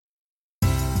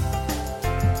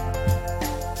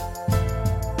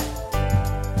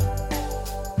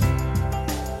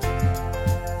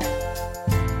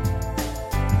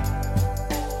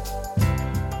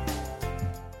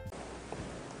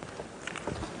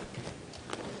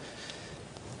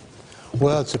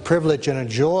Well, it's a privilege and a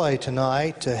joy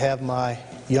tonight to have my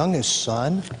youngest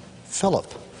son, Philip,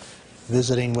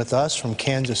 visiting with us from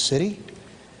Kansas City.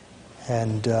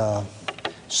 And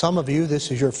some of you,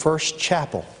 this is your first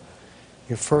chapel,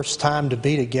 your first time to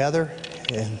be together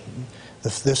in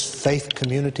this faith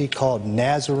community called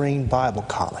Nazarene Bible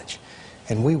College.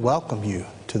 And we welcome you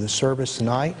to the service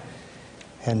tonight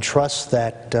and trust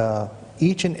that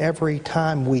each and every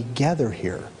time we gather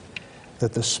here,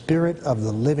 that the Spirit of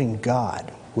the living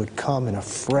God would come in a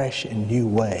fresh and new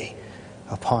way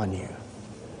upon you.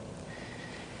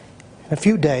 In a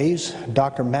few days,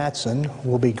 Dr. Matson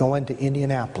will be going to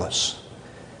Indianapolis.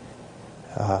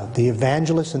 The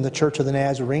evangelists in the Church of the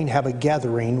Nazarene have a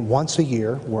gathering once a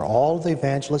year where all the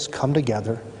evangelists come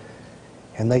together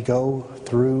and they go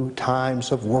through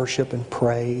times of worship and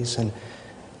praise and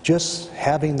just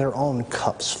having their own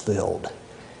cups filled.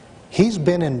 He's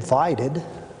been invited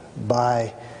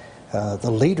by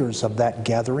the leaders of that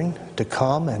gathering to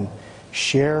come and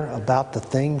share about the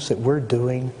things that we're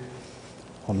doing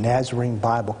on Nazarene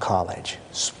Bible College,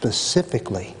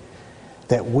 specifically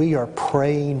that we are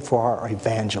praying for our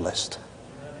evangelist.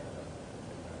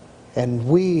 And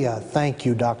we thank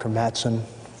you, Dr. Matson,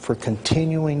 for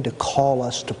continuing to call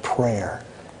us to prayer.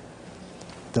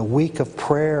 The week of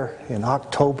prayer in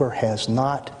October has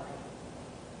not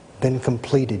been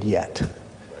completed yet.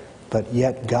 But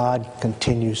yet God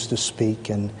continues to speak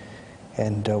and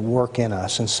work in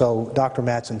us. And so, Dr.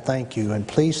 Matson, thank you. And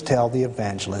please tell the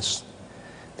evangelists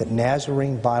that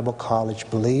Nazarene Bible College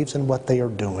believes in what they are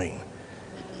doing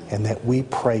and that we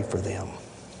pray for them.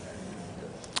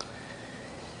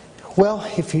 Well,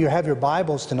 if you have your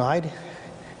Bibles tonight,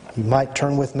 you might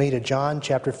turn with me to John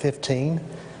chapter 15.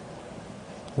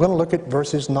 We're going to look at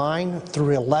verses 9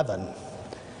 through 11.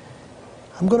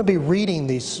 I'm going to be reading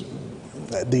these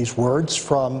words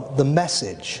from the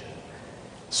Message.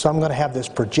 So I'm going to have this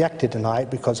projected tonight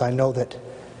because I know that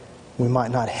we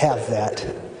might not have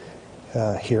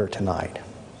that here tonight.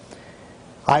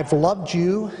 I've loved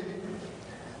you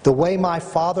the way my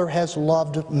Father has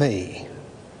loved me.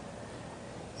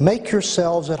 Make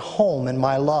yourselves at home in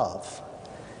my love.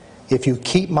 If you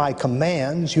keep my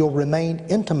commands, you'll remain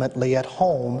intimately at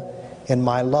home in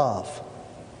my love.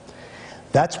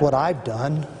 That's what I've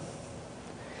done.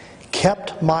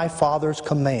 Kept my Father's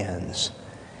commands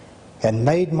and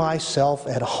made myself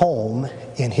at home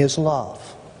in His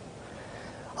love.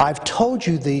 I've told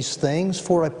you these things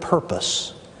for a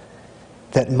purpose,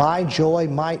 that my joy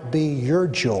might be your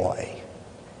joy,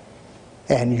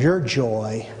 and your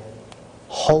joy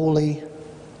wholly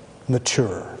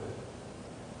mature.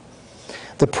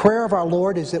 The prayer of our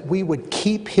Lord is that we would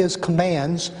keep His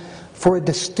commands for a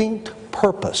distinct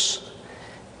purpose,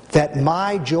 that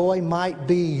my joy might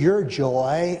be your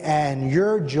joy, and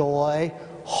your joy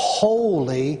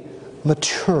wholly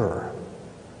mature.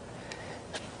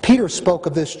 Peter spoke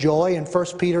of this joy in 1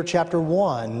 Peter chapter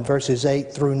 1, verses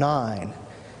 8 through 9.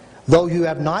 Though you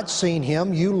have not seen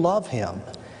Him, you love Him.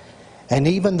 And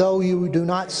even though you do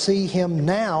not see Him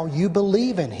now, you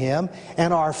believe in Him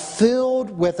and are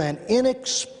filled with an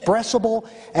inexpressible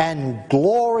and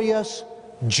glorious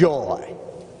joy.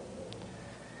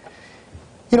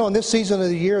 You know, in this season of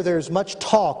the year, there's much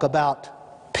talk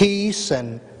about peace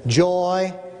and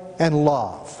joy and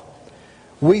love.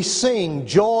 We sing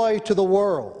joy to the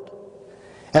world,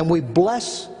 and we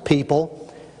bless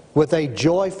people with a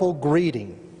joyful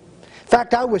greeting. In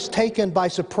fact, I was taken by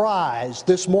surprise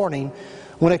this morning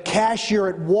when a cashier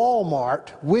at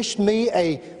Walmart wished me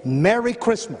a Merry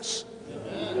Christmas.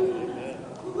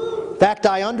 In fact,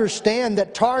 I understand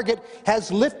that Target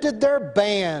has lifted their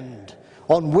ban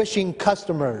on wishing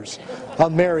customers a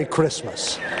Merry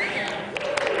Christmas.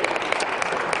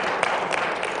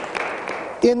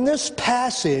 In this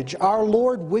passage, our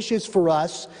Lord wishes for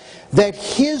us that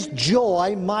His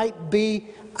joy might be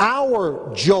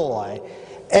our joy,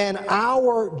 and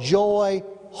our joy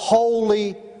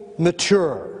wholly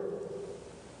mature.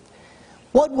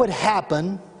 What would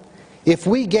happen if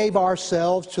we gave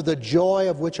ourselves to the joy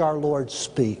of which our Lord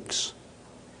speaks?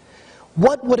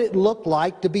 What would it look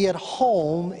like to be at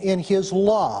home in His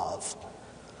love?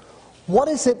 What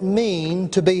does it mean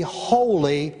to be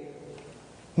wholly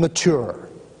mature?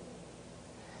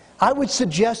 I would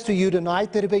suggest to you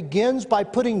tonight that it begins by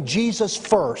putting Jesus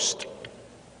first.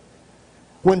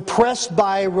 When pressed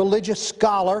by a religious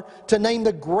scholar to name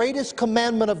the greatest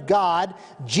commandment of God,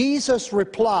 Jesus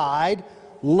replied,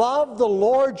 "Love the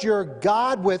Lord your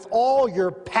God with all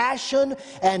your passion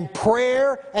and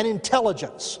prayer and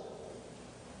intelligence."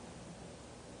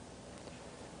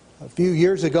 A few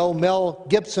years ago, Mel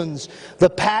Gibson's The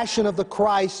Passion of the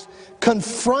Christ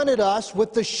confronted us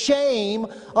with the shame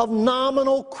of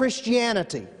nominal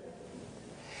Christianity.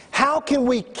 How can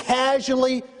we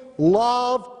casually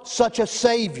love such a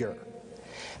Savior?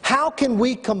 How can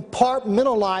we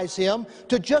compartmentalize Him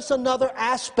to just another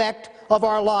aspect of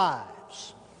our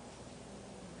lives?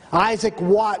 Isaac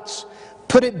Watts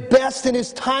put it best in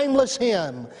his timeless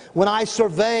hymn, "When I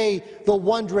Survey the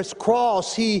Wondrous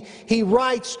Cross." He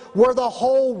writes, "Were the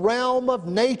whole realm of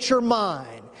nature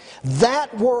mine,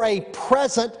 that were a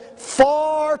present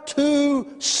far too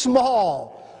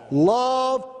small.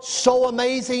 Love so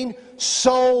amazing,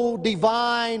 so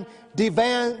divine,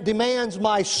 demands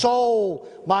my soul,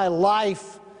 my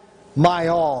life, my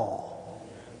all."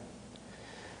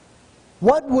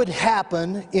 What would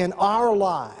happen in our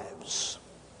lives,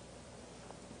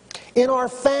 in our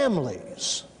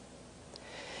families,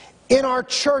 in our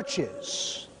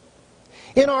churches,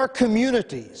 in our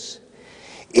communities,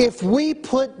 if we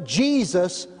put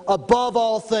Jesus above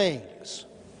all things?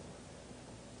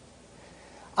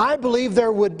 I believe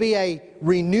there would be a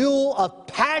renewal of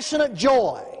passionate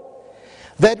joy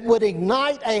that would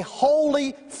ignite a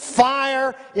holy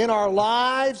fire in our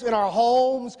lives, in our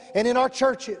homes, and in our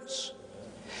churches.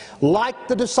 Like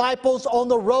the disciples on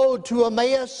the road to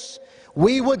Emmaus,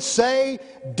 we would say,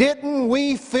 "Didn't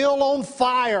we feel on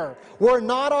fire? Were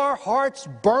not our hearts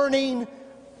burning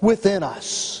within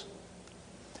us?"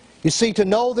 You see, to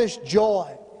know this joy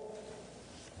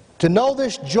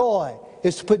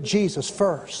is to put Jesus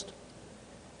first.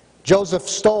 Joseph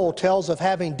Stoll tells of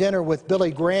having dinner with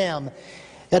Billy Graham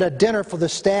at a dinner for the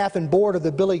staff and board of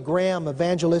the Billy Graham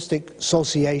Evangelistic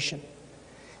Association.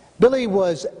 Billy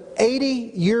was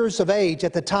 80 years of age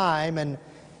at the time,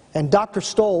 and Dr.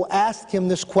 Stoll asked him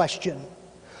this question: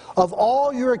 "Of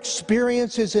all your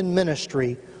experiences in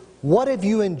ministry, what have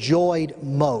you enjoyed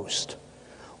most?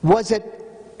 Was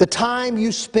it the time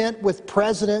you spent with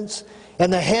presidents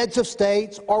and the heads of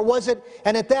states, or was it..."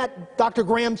 And at that, Dr.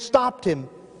 Graham stopped him,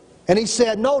 and he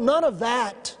said, "No, none of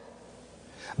that.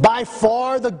 By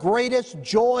far the greatest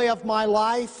joy of my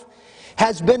life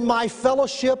has been my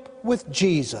fellowship with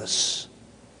Jesus,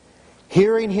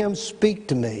 hearing Him speak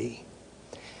to me,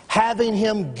 having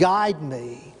Him guide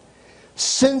me,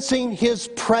 sensing His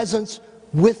presence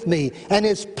with me and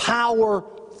His power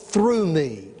through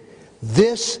me.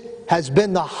 This has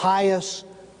been the highest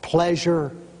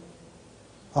pleasure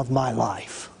of my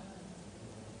life."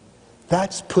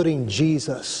 That's putting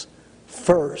Jesus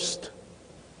first.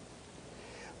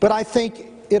 But I think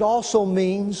it also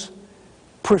means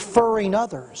preferring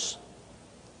others.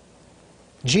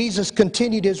 Jesus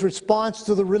continued His response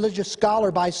to the religious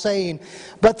scholar by saying,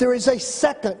 "But there is a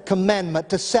second commandment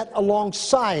to set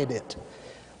alongside it.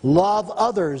 Love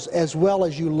others as well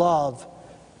as you love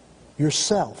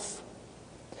yourself."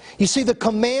 You see, the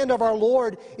command of our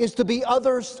Lord is to be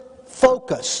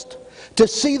others-focused, to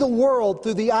see the world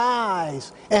through the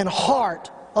eyes and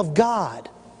heart of God.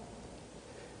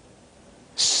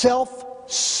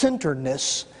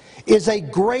 Self-centeredness is a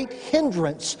great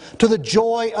hindrance to the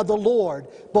joy of the Lord,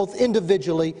 both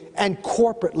individually and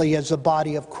corporately as a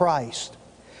body of Christ.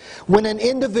 When an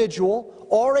individual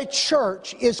or a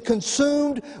church is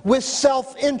consumed with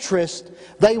self-interest,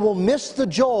 they will miss the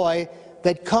joy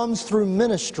that comes through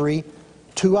ministry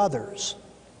to others.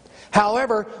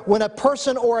 However, when a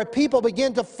person or a people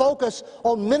begin to focus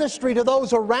on ministry to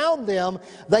those around them,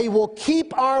 they will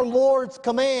keep our Lord's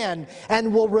command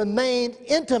and will remain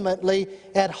intimately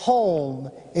at home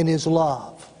in His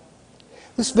love.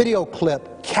 This video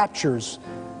clip captures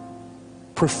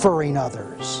preferring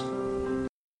others.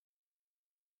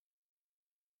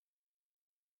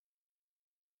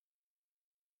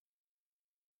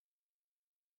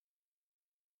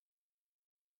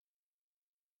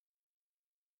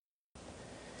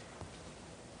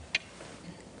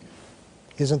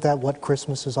 Isn't that what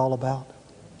Christmas is all about?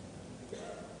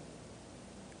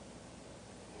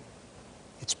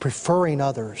 It's preferring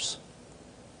others.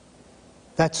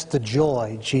 That's the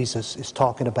joy Jesus is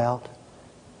talking about.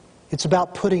 It's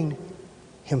about putting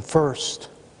Him first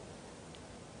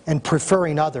and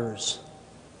preferring others,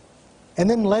 and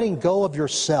then letting go of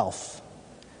yourself.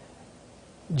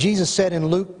 Jesus said in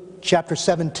Luke chapter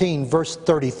 17, verse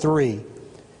 33,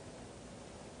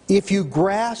 "If you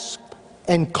grasp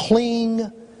and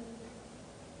cling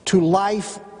to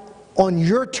life on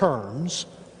your terms,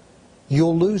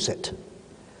 you'll lose it.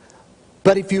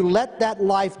 But if you let that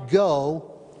life go,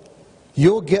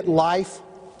 you'll get life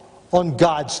on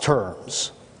God's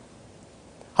terms."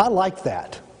 I like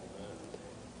that.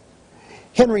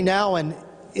 Henry Nouwen,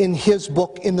 in his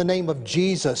book, In the Name of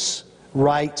Jesus,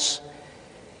 writes,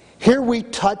 Here we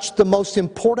touch the most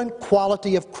important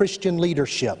quality of Christian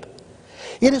leadership.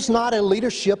 It is not a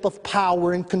leadership of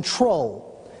power and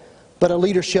control, but a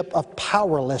leadership of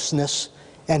powerlessness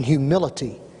and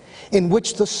humility, in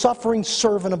which the suffering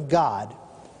servant of God,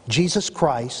 Jesus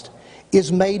Christ,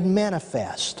 is made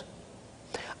manifest.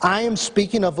 I am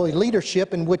speaking of a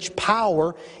leadership in which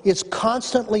power is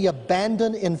constantly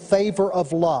abandoned in favor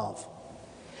of love.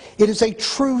 It is a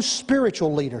true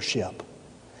spiritual leadership.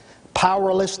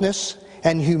 Powerlessness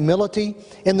and humility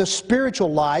in the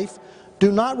spiritual life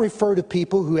do not refer to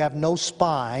people who have no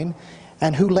spine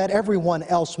and who let everyone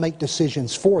else make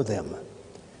decisions for them.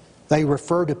 They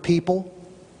refer to people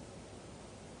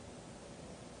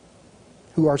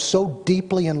who are so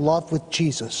deeply in love with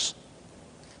Jesus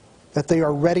that they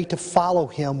are ready to follow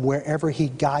Him wherever He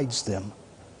guides them,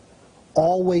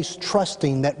 always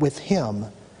trusting that with Him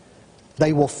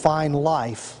they will find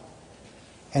life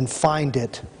and find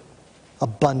it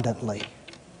abundantly.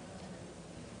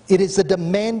 It is a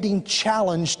demanding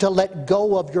challenge to let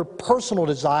go of your personal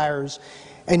desires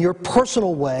and your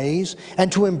personal ways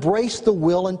and to embrace the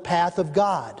will and path of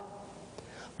God.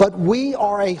 But we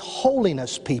are a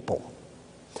holiness people.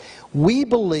 We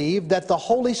believe that the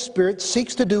Holy Spirit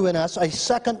seeks to do in us a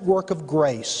second work of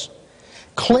grace,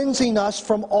 cleansing us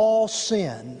from all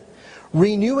sin,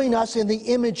 renewing us in the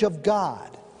image of God,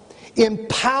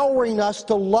 empowering us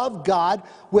to love God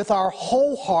with our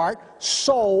whole heart,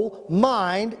 soul,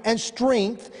 mind, and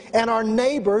strength, and our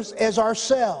neighbors as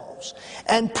ourselves,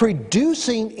 and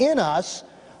producing in us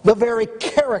the very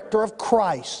character of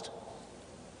Christ.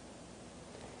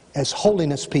 As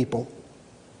holiness people,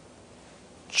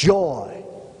 joy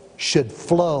should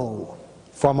flow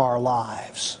from our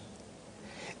lives.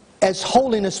 As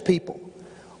holiness people,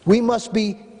 we must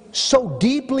be so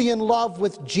deeply in love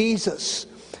with Jesus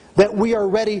that we are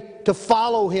ready to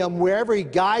follow Him wherever He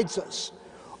guides us,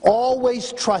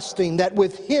 always trusting that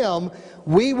with Him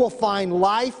we will find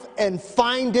life and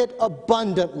find it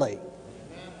abundantly.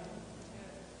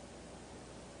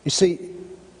 You see,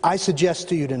 I suggest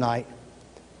to you tonight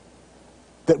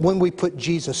that when we put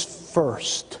Jesus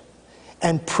first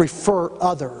and prefer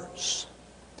others,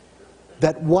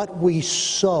 that what we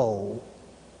sow,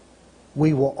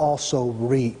 we will also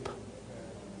reap.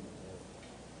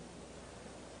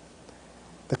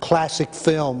 The classic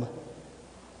film,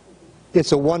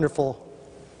 It's a Wonderful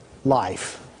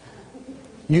Life.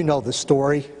 You know the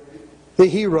story. The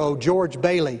hero, George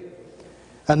Bailey,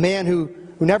 a man who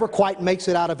never quite makes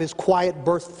it out of his quiet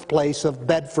birthplace of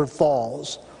Bedford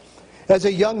Falls. As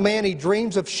a young man, he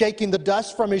dreams of shaking the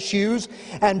dust from his shoes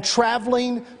and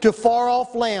traveling to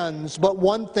far-off lands. But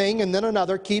one thing and then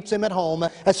another keeps him at home,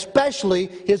 especially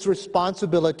his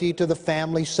responsibility to the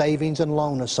Family Savings and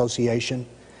Loan Association,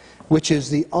 which is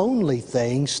the only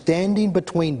thing standing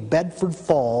between Bedford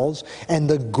Falls and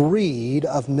the greed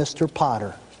of Mr.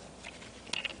 Potter.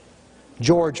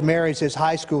 George marries his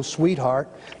high school sweetheart,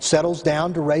 settles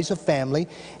down to raise a family,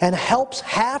 and helps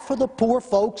half of the poor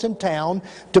folks in town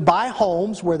to buy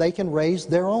homes where they can raise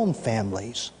their own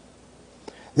families.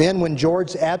 Then when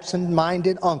George's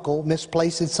absent-minded uncle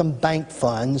misplaces some bank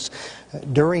funds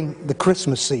during the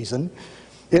Christmas season,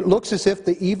 it looks as if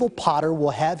the evil Potter will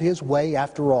have his way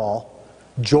after all.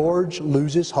 George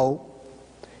loses hope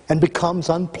and becomes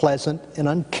unpleasant and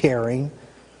uncaring.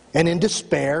 And in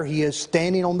despair, he is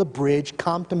standing on the bridge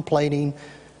contemplating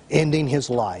ending his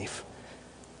life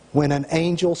when an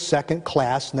angel second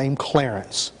class named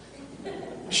Clarence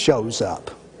shows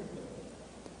up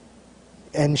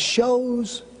and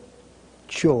shows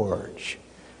George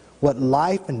what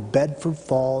life in Bedford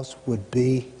Falls would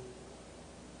be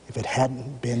if it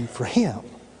hadn't been for him,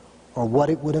 or what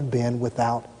it would have been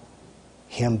without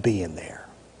him being there.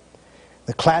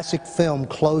 The classic film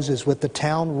closes with the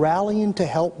town rallying to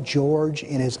help George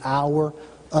in his hour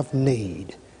of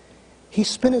need. He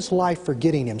spent his life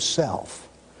forgetting himself,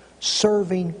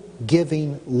 serving,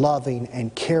 giving, loving,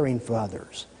 and caring for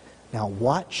others. Now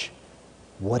watch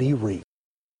what he reaps.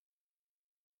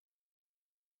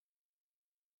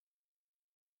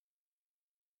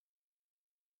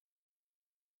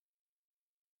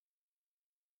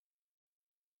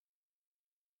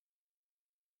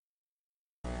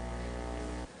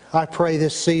 I pray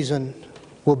this season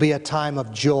will be a time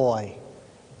of joy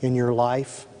in your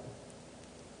life.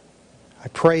 I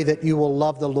pray that you will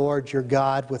love the Lord your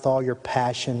God with all your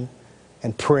passion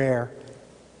and prayer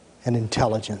and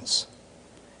intelligence.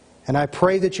 And I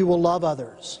pray that you will love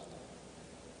others,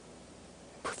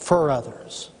 prefer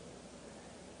others,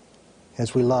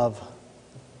 as we love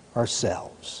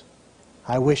ourselves.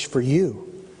 I wish for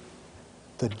you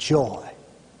the joy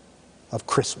of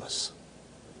Christmas.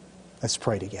 Let's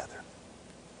pray together.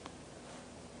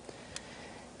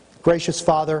 Gracious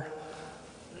Father,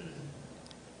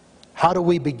 how do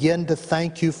we begin to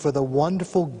thank you for the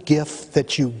wonderful gift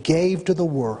that you gave to the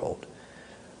world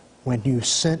when you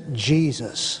sent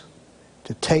Jesus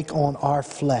to take on our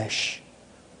flesh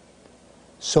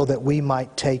so that we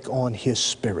might take on his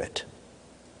Spirit?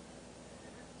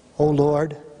 Oh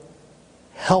Lord,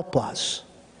 help us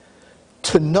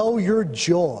to know your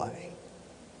joy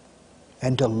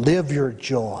and to live your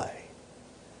joy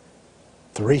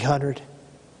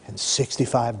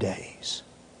 365 days.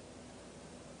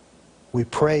 We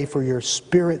pray for your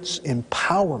Spirit's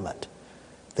empowerment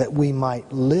that we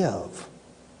might live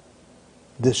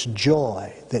this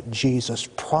joy that Jesus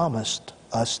promised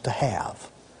us to have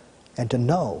and to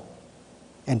know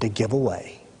and to give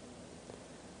away.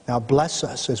 Now bless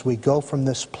us as we go from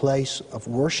this place of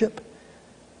worship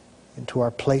into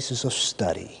our places of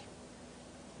study.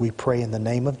 We pray in the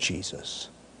name of Jesus.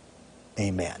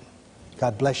 Amen.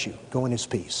 God bless you. Go in his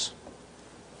peace.